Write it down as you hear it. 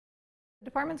The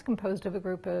department's composed of a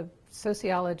group of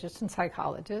sociologists and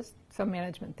psychologists, some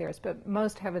management theorists, but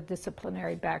most have a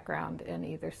disciplinary background in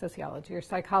either sociology or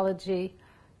psychology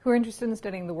who are interested in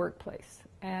studying the workplace.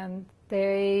 And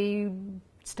they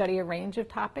study a range of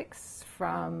topics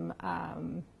from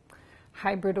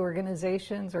hybrid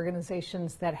organizations,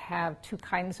 organizations that have two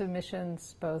kinds of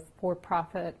missions, both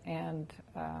for-profit and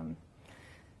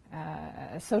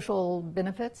social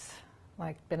benefits,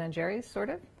 like Ben and Jerry's, sort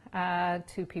of,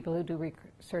 to people who do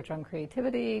research on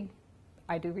creativity.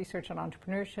 I do research on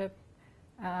entrepreneurship.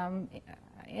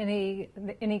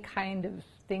 Any kind of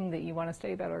thing that you want to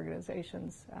study about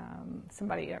organizations,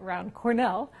 somebody around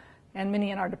Cornell, and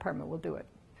many in our department will do it.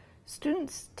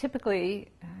 Students typically,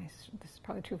 this is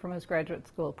probably true for most graduate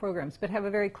school programs, but have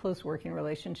a very close working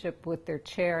relationship with their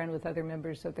chair and with other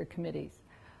members of their committees.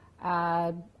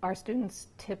 Our students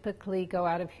typically go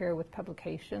out of here with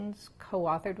publications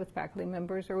co-authored with faculty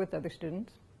members or with other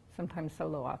students, sometimes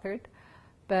solo authored,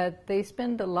 but they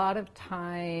spend a lot of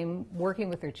time working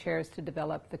with their chairs to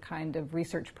develop the kind of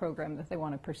research program that they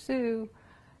want to pursue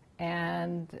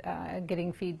and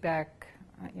getting feedback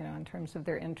in terms of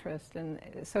their interest. And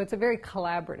so it's a very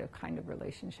collaborative kind of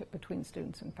relationship between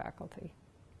students and faculty.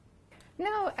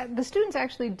 No, the students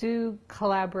actually do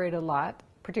collaborate a lot.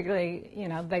 Particularly,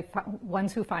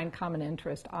 ones who find common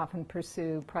interest often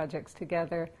pursue projects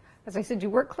together. As I said,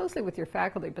 you work closely with your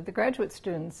faculty, but the graduate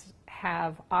students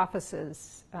have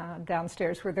offices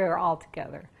downstairs where they're all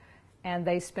together. And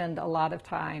they spend a lot of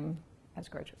time, as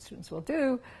graduate students will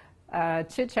do,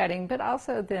 chit-chatting, but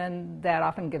also then that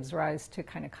often gives rise to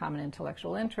kind of common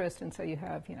intellectual interest. And so you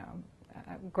have,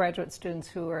 graduate students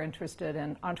who are interested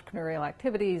in entrepreneurial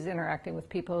activities, interacting with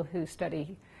people who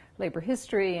study labor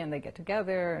history, and they get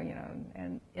together,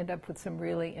 and end up with some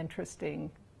really interesting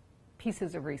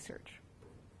pieces of research.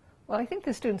 Well, I think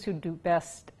the students who do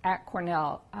best at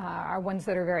Cornell are ones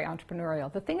that are very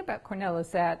entrepreneurial. The thing about Cornell is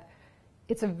that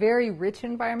it's a very rich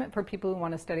environment for people who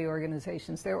want to study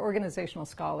organizations. There are organizational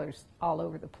scholars all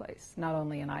over the place, not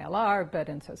only in ILR, but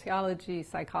in sociology,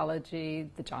 psychology,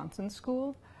 the Johnson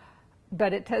School.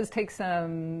 But it does take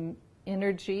some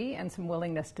energy and some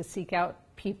willingness to seek out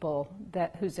people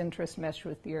whose interests mesh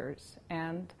with yours.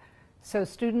 And so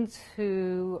students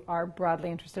who are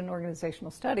broadly interested in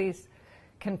organizational studies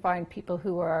can find people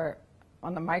who are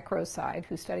on the micro side,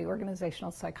 who study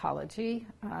organizational psychology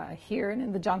here and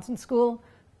in the Johnson School,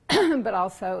 but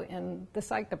also in the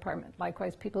psych department.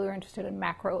 Likewise, people who are interested in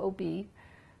macro OB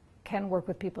can work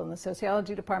with people in the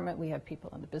sociology department. We have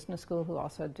people in the business school who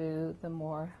also do the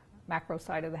more macro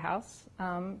side of the house,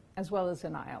 as well as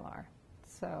in ILR.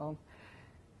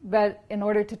 But in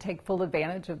order to take full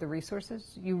advantage of the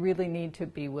resources, you really need to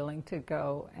be willing to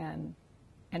go and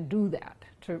do that,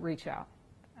 to reach out.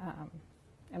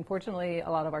 And fortunately, a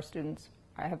lot of our students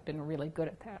have been really good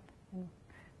at that. And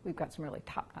we've got some really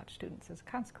top-notch students as a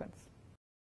consequence.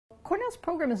 Cornell's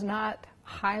program is not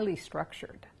highly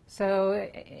structured. So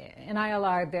in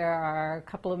ILR, there are a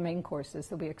couple of main courses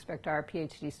that we expect our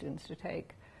PhD students to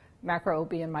take. Macro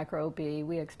OB and micro OB.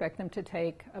 We expect them to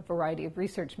take a variety of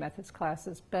research methods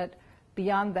classes, but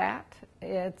beyond that,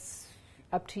 it's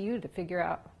up to you to figure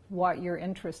out what your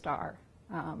interests are,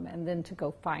 and then to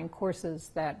go find courses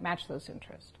that match those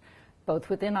interests, both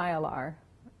within ILR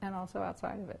and also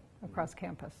outside of it, across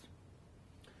campus.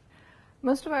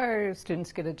 Most of our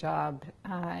students get a job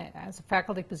as a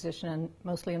faculty position,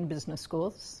 mostly in business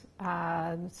schools.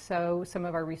 So some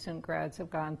of our recent grads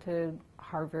have gone to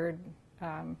Harvard,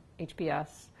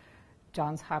 HBS,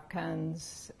 Johns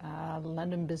Hopkins,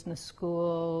 London Business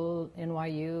School,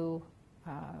 NYU,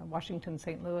 Washington,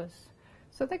 St. Louis.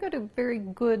 So they go to very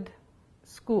good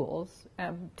schools,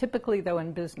 typically though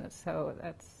in business, so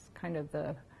that's kind of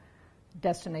the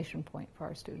destination point for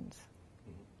our students.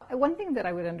 One thing that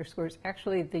I would underscore is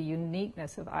actually the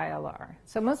uniqueness of ILR.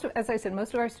 So as I said,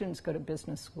 most of our students go to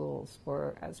business schools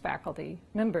as faculty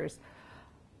members.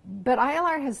 But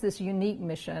ILR has this unique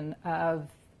mission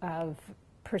of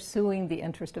pursuing the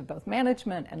interest of both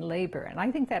management and labor. And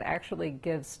I think that actually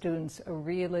gives students a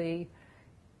really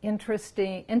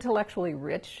interesting, intellectually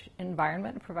rich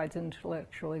environment. It provides an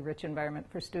intellectually rich environment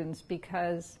for students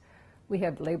because we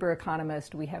have labor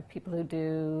economists, we have people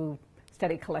who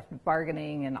study collective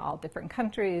bargaining in all different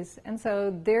countries. And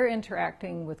so they're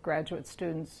interacting with graduate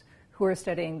students who are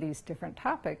studying these different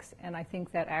topics. And I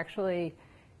think that actually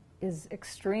is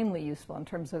extremely useful in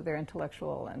terms of their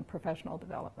intellectual and professional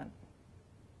development.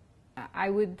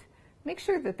 I would make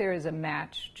sure that there is a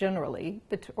match generally,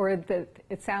 or that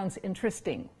it sounds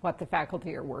interesting what the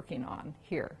faculty are working on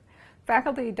here.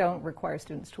 Faculty don't require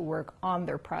students to work on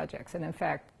their projects, and in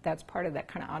fact, that's part of that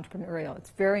kind of entrepreneurial. It's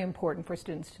very important for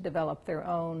students to develop their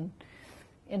own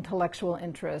intellectual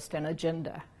interest and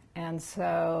agenda. And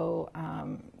so,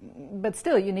 but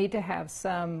still, you need to have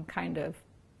some kind of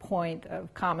point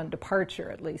of common departure,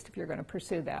 at least, if you're going to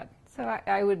pursue that. So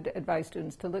I would advise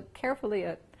students to look carefully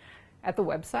at the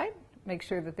website, make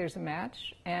sure that there's a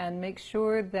match, and make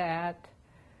sure that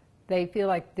they feel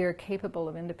like they're capable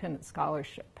of independent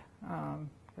scholarship.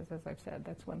 Because as I've said,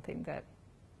 that's one thing that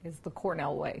is the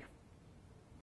Cornell way.